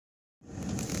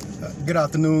Good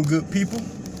afternoon, good people.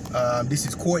 This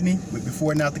is Courtney with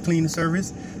Before and After Cleaning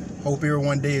Service. Hope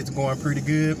everyone day is going pretty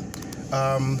good.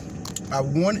 I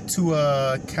wanted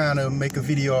to kind of make a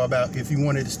video about if you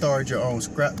wanted to start your own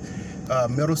scrap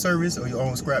metal service or your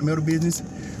own scrap metal business.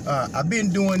 I've been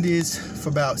doing this for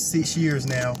about 6 years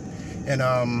now, and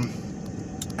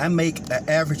I make an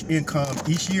average income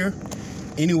each year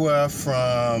anywhere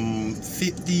from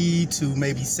 50 to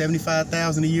maybe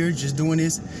 75,000 a year just doing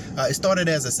this. It started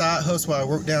as a side hustle. I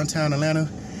worked downtown Atlanta,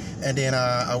 and then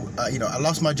I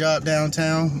lost my job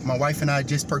downtown. My wife and I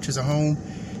just purchased a home,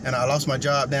 and I lost my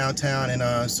job downtown,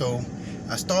 and so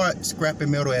I started scrapping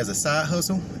metal as a side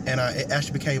hustle, and it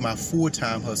actually became my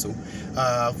full-time hustle.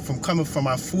 From coming from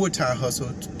my full-time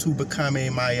hustle to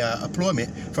becoming my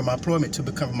employment, from my employment to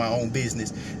becoming my own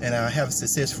business, and I have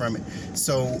success from it.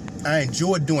 So I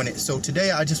enjoy doing it. So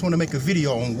today I just want to make a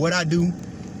video on what I do,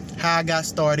 how I got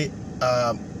started,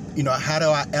 how do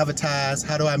I advertise,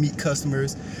 how do I meet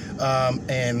customers,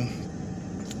 and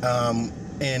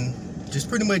just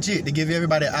pretty much it, to give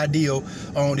everybody an idea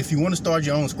on if you want to start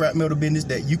your own scrap metal business,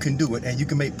 that you can do it and you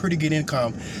can make pretty good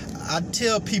income. I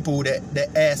tell people that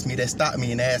ask me, that stop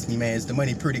me and ask me, man, is the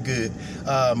money pretty good?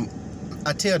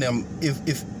 I tell them,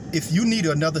 if you need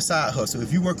another side hustle,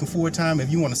 if you're working full-time, if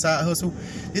you want a side hustle,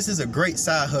 this is a great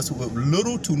side hustle with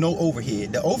little to no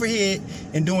overhead. The overhead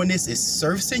in doing this is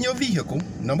servicing your vehicle,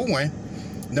 number one.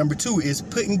 Number two is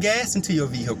putting gas into your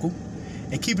vehicle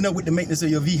and keeping up with the maintenance of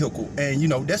your vehicle.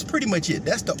 And that's pretty much it.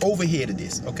 That's the overhead of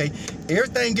this, okay?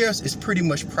 Everything else is pretty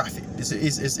much profit.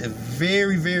 It's a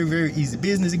very, very, very easy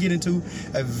business to get into,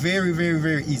 a very, very,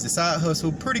 very easy side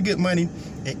hustle, pretty good money,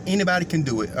 and anybody can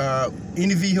do it.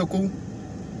 Any vehicle,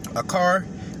 a car.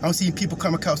 I don't see people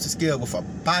come across the scale with a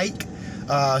bike.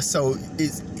 So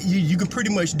you can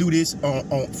pretty much do this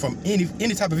from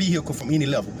any type of vehicle from any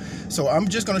level. So I'm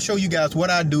just going to show you guys what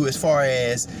I do as far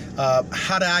as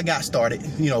how I got started.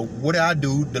 What I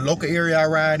do, the local area I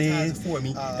ride in for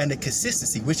me, and the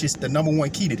consistency, which is the number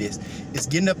one key to this. It's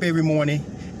getting up every morning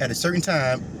at a certain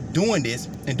time, doing this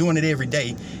and doing it every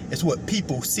day. It's what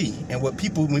people see, and when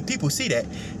people see that,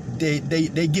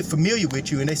 they get familiar with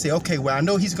you, and they say, okay, well, I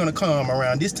know he's going to come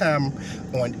around this time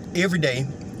on every day.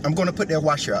 I'm going to put that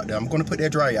washer out there. I'm going to put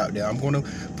that dryer out there. I'm going to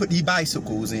put these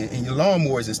bicycles and your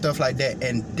lawnmowers and stuff like that.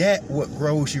 And that what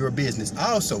grows your business.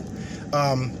 Also,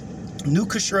 new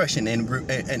construction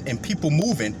and people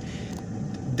moving,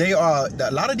 a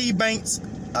lot of these banks,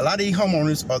 a lot of these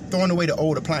homeowners are throwing away the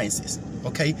old appliances.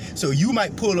 Okay, so you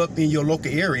might pull up in your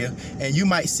local area and you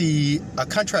might see a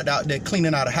contractor out there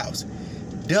cleaning out a house.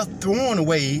 They're throwing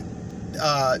away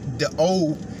the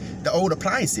old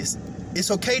appliances. It's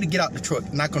okay to get out the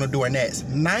truck, knock on the door and ask.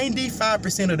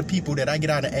 95% of the people that I get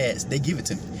out and ask, they give it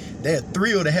to me. They're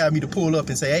thrilled to have me to pull up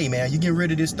and say, hey man, you getting rid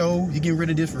of this stove, you getting rid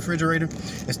of this refrigerator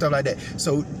and stuff like that.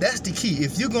 So that's the key.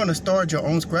 If you're gonna start your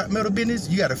own scrap metal business,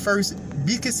 you gotta first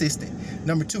be consistent.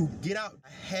 Number two, get out. I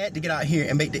had to get out here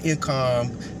and make the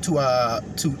income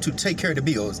to take care of the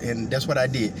bills, and that's what I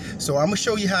did. So I'm gonna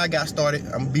show you how I got started.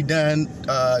 I'm gonna be done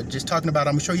just talking about it.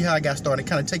 I'm gonna show you how I got started,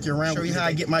 kind of take you around, show you how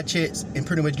I get my checks, and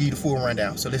pretty much give you the full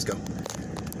rundown. So let's go.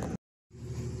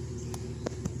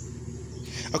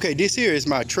 Okay, this here is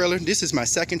my trailer. This is my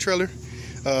second trailer.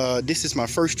 This is my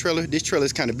first trailer. This trailer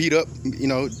is kind of beat up.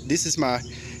 This is my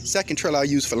second trailer I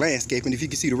use for landscaping. If you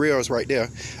can see the rails right there.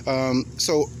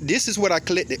 So this is what I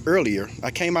collected earlier.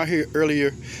 I came out here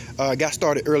earlier, got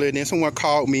started earlier. Then someone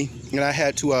called me, and I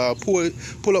had to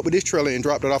pull up with this trailer and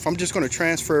drop it off. I'm just going to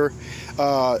transfer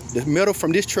the metal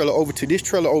from this trailer over to this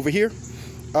trailer over here.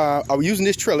 I was using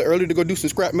this trailer earlier to go do some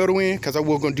scrap metal in, because I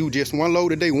was going to do just one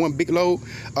load a day, one big load.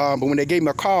 But when they gave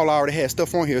me a call, I already had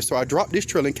stuff on here. So I dropped this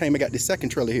trailer and came and got this second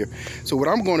trailer here. So what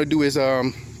I'm going to do is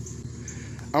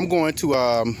I'm going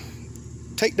to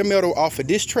take the metal off of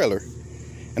this trailer,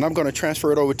 and I'm going to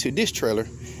transfer it over to this trailer.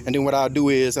 And then what I'll do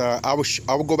is I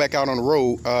will go back out on the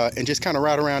road and just kind of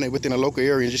ride around it within a local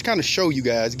area and just kind of show you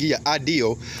guys, give you an idea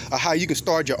of how you can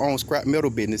start your own scrap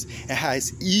metal business and how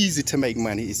it's easy to make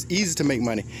money. It's easy to make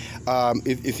money.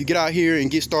 If you get out here and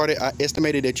get started, I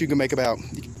estimated that you can make about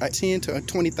 $10,000 to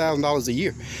 $20,000 a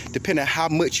year, depending on how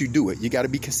much you do it. You got to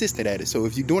be consistent at it. So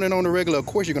if you're doing it on the regular, of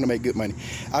course you're going to make good money.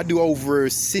 I do over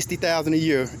 $60,000 a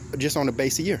year just on the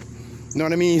base a year. You know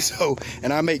what I mean? So,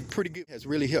 and I make pretty good. It has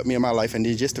really helped me in my life, and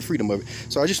just the freedom of it.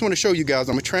 So I just want to show you guys.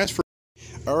 I'm gonna transfer.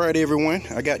 All right, everyone.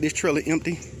 I got this trailer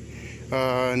empty.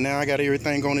 Now I got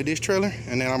everything going to this trailer,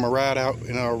 and then I'm gonna ride out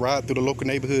and I'll ride through the local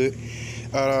neighborhood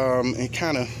and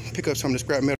kind of pick up some of the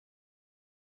scrap metal.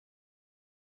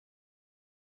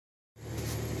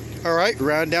 All right,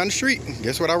 riding down the street.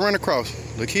 Guess what I run across?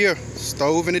 Look here,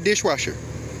 stove and a dishwasher.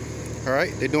 All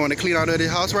right, they're doing the clean out of the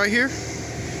house right here.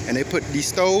 And they put the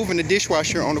stove and the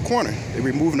dishwasher on the corner. They're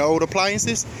removing the old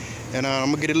appliances. And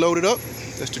I'm gonna get it loaded up.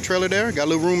 That's the trailer there. Got a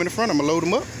little room in the front. I'm gonna load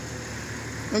them up.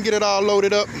 I'm gonna get it all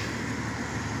loaded up.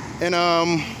 And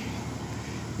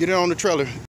get it on the trailer.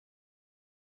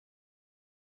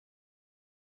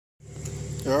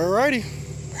 Alrighty.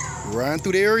 Riding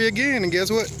through the area again, and guess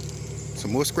what?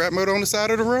 Some more scrap metal on the side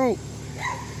of the road.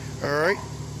 Alright,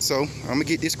 so I'm gonna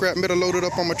get this scrap metal loaded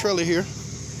up on my trailer here.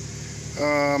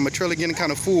 My trailer getting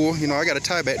kind of full. You know, I got a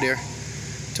tie back there,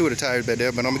 2 of the tires back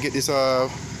there, but I'm gonna get this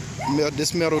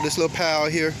this little pile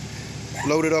here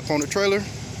loaded up on the trailer.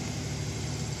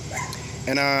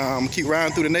 And I'm gonna keep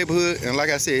riding through the neighborhood. And like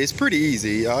I said, it's pretty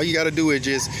easy. All you gotta do is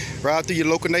just ride through your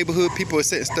local neighborhood. People are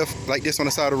setting stuff like this on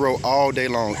the side of the road all day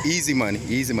long. Easy money,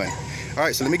 easy money. All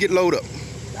right, so let me get loaded up.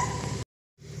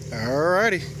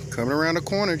 Alrighty, coming around the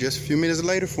corner just a few minutes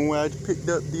later from where I picked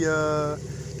up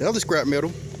the other scrap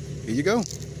metal. Here you go.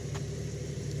 It's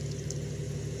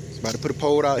about to put a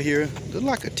pole out here. Looks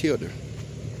like a tilder.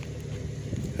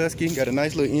 Husky, got a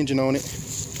nice little engine on it.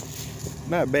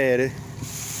 Not bad.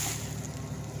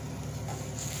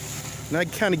 And I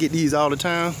kind of get these all the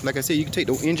time. Like I said, you can take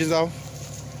those engines off.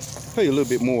 Pay you a little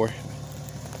bit more.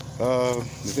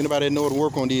 If anybody know how to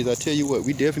work on these, I tell you what,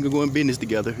 we definitely go in business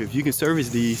together. If you can service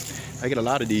these, I get a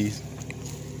lot of these.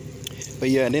 But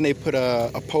yeah, and then they put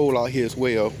a pole out here as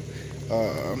well.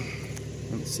 Let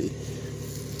me see.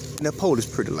 And that pole is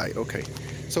pretty light. Okay.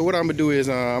 So what I'm gonna do is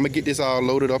I'm gonna get this all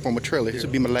loaded up on my trailer. This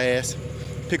will be my last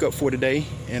pickup for today,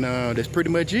 and that's pretty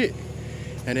much it.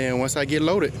 And then once I get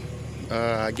loaded,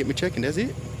 I get my check and that's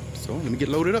it. So let me get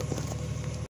loaded up.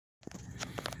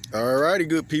 Alrighty,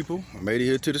 good people. I made it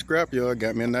here to the scrapyard.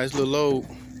 Got me a nice little load.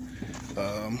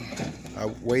 I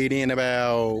weighed in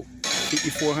about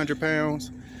 5,400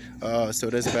 pounds. So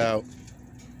that's about,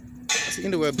 it's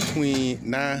anywhere between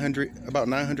about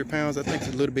 900 pounds. I think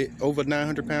it's a little bit over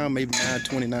 900 pounds, maybe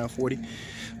 920, 940.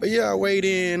 But yeah, I weighed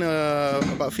in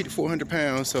about 5,400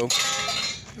 pounds. So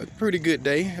a pretty good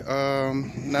day.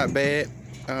 Not bad.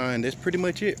 And that's pretty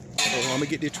much it. So I'm gonna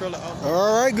get this trailer off.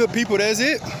 All right, good people, that's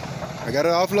it. I got it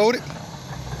offloaded.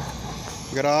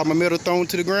 Got all my metal thrown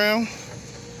to the ground.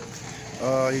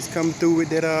 He's coming through with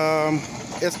that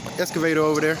excavator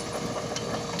over there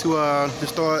to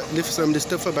start lifting some of this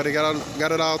stuff up. But I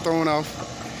got it all thrown off.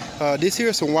 This here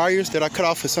is some wires that I cut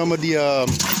off for some of the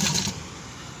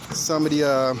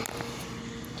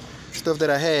stuff that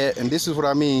I had. And this is what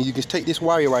I mean. You can take this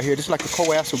wire right here. This is like a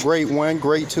coaxial grade 1,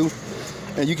 grade 2.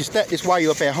 And you can stack this wire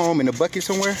up at home in a bucket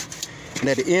somewhere. And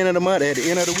at the end of the month, at the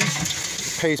end of the week,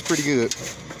 it pays pretty good.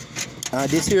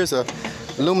 This here is a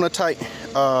aluminum type,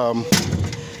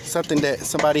 something that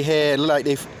somebody had, like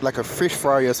a fish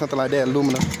fryer or something like that,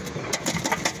 aluminum.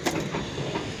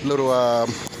 Little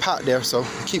pot there, so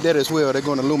keep that as well. They're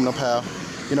going aluminum pile,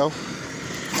 you know.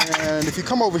 And if you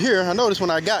come over here, I noticed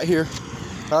when I got here,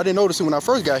 I didn't notice it when I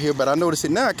first got here, but I noticed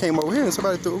it now. I came over here and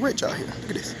somebody threw a wrench out here. Look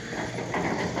at this.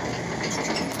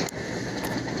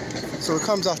 So it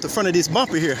comes off the front of this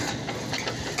bumper here.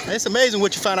 And it's amazing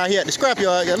what you find out here at the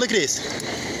scrapyard. Look at this.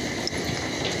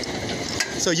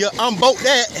 So you unbolt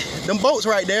them bolts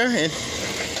right there, and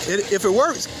if it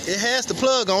works, it has the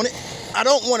plug on it. I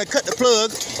don't want to cut the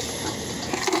plug,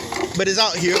 but it's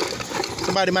out here.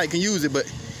 Somebody might can use it, but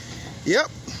yep,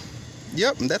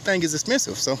 and that thing is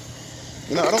expensive. So,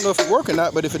 you know, I don't know if it works or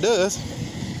not, but if it does,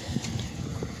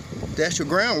 that's your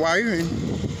ground wire and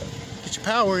get your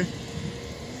power in.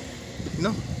 You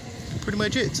know, pretty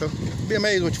much it. So you'll be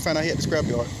amazed what you find out here at the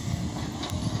scrapyard.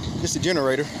 This is a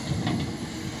generator.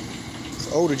 It's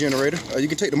an older generator. You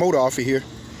can take the motor off of here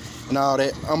and all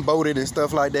that, unbolted and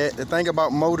stuff like that. The thing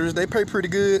about motors, they pay pretty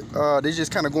good. They're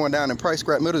just kind of going down in price.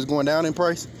 Scrap metal is going down in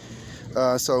price.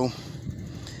 To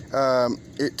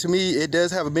me, it does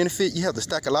have a benefit. You have to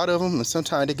stack a lot of them, and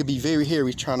sometimes they could be very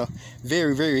heavy,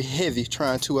 very heavy,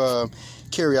 trying to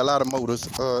carry a lot of motors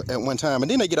at one time,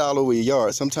 and then they get all over your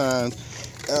yard. Sometimes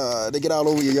they get all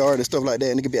over your yard and stuff like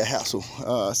that, and it can be a hassle.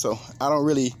 So I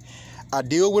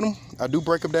deal with them. I do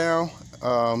break them down.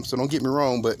 So don't get me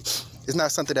wrong, but it's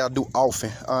not something that I do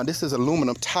often. This is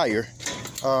aluminum tire.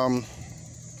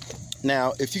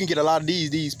 Now, if you can get a lot of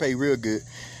these pay real good.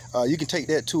 You can take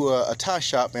that to a tire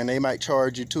shop and they might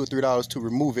charge you $2 or $3 to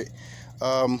remove it.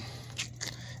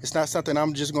 It's not something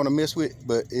I'm just going to mess with,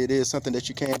 but it is something that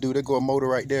you can do. They go a motor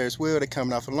right there as well. They're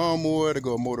coming off a lawnmower. They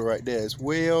go a motor right there as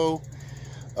well.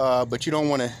 But you don't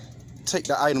want to take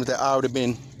the items that already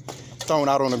been thrown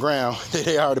out on the ground that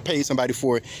they already paid somebody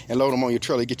for it and load them on your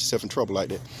trailer, get yourself in trouble like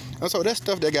that. And so that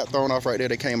stuff that got thrown off right there,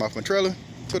 that came off my trailer.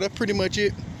 So that's pretty much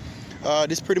it.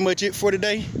 This is pretty much it for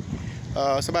today.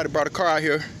 Somebody brought a car out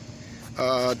here,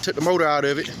 took the motor out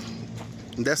of it.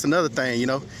 And that's another thing, you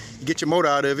know. You get your motor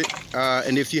out of it,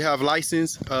 and if you have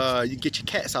license, you get your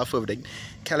cats off of it. The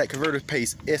Cadillac converter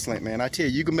pays excellent, man. I tell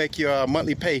you, you can make your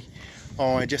monthly pay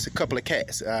on just a couple of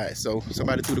cats. All right, so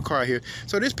somebody threw the car here.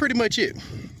 So this is pretty much it.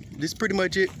 This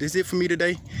is it for me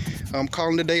today. I'm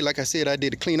calling today. Like I said, I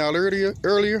did a clean out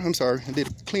earlier. I'm sorry, I did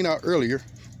a clean out earlier,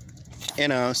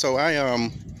 and so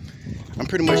I'm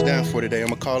pretty much done for today. I'm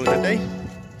gonna call it a day,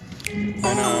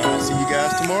 and see you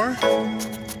guys tomorrow.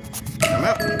 I'm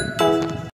out.